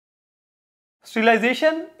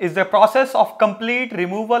Sterilization is the process of complete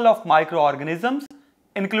removal of microorganisms,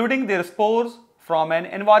 including their spores, from an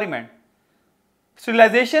environment.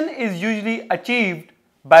 Sterilization is usually achieved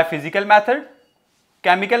by physical method,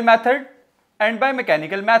 chemical method, and by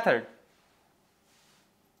mechanical method.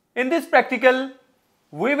 In this practical,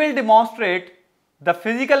 we will demonstrate the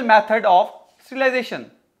physical method of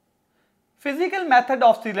sterilization. Physical method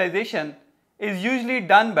of sterilization is usually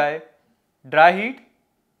done by dry heat,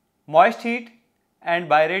 moist heat, and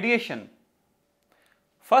by radiation.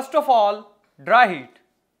 First of all, dry heat.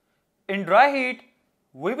 In dry heat,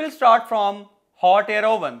 we will start from hot air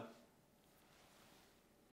oven.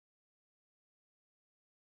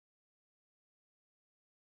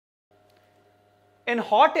 In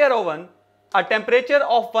hot air oven, a temperature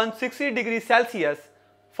of 160 degrees Celsius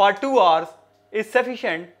for 2 hours is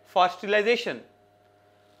sufficient for sterilization.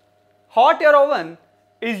 Hot air oven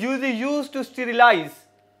is usually used to sterilize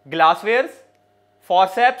glasswares,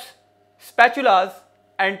 forceps, spatulas,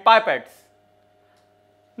 and pipettes.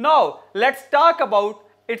 Now let's talk about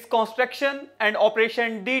its construction and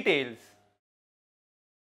operation details.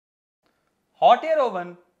 Hot air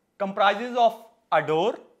oven comprises of a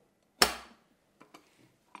door,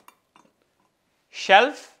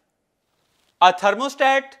 shelf, a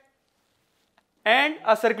thermostat, and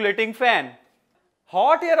a circulating fan.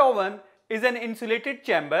 Hot air oven is an insulated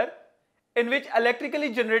chamber in which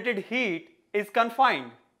electrically generated heat is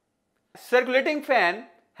confined. Circulating fan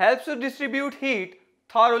helps to distribute heat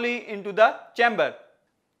thoroughly into the chamber.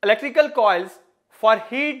 Electrical coils for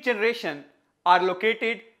heat generation are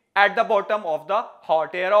located at the bottom of the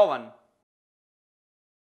hot air oven.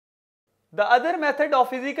 The other method of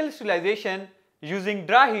physical sterilization using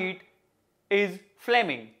dry heat is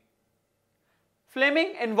flaming.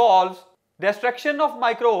 Flaming involves destruction of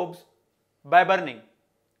microbes by burning.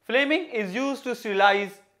 Flaming is used to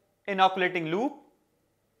sterilize inoculating loop,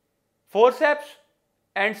 forceps,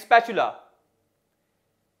 and spatula.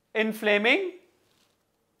 In flaming,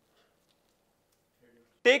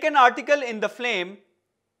 take an article in the flame.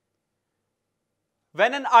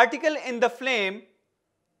 When an article in the flame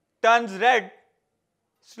turns red,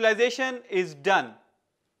 sterilization is done.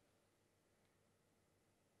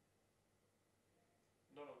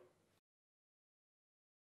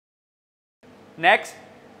 Next,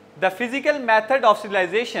 the physical method of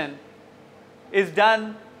sterilization is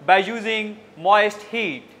done by using moist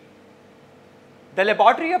heat. The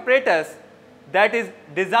laboratory apparatus that is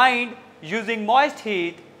designed using moist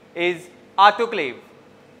heat is autoclave.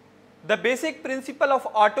 The basic principle of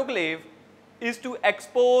autoclave is to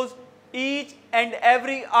expose each and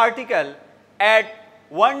every article at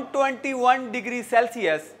 121 degrees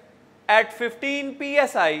Celsius at 15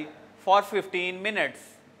 psi for 15 minutes.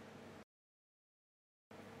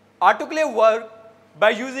 Autoclave work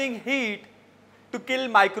by using heat to kill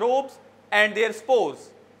microbes and their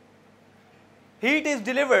spores. Heat is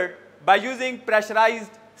delivered by using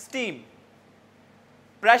pressurized steam.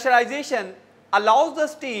 Pressurization allows the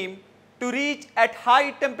steam to reach at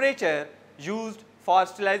high temperature used for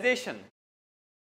sterilization.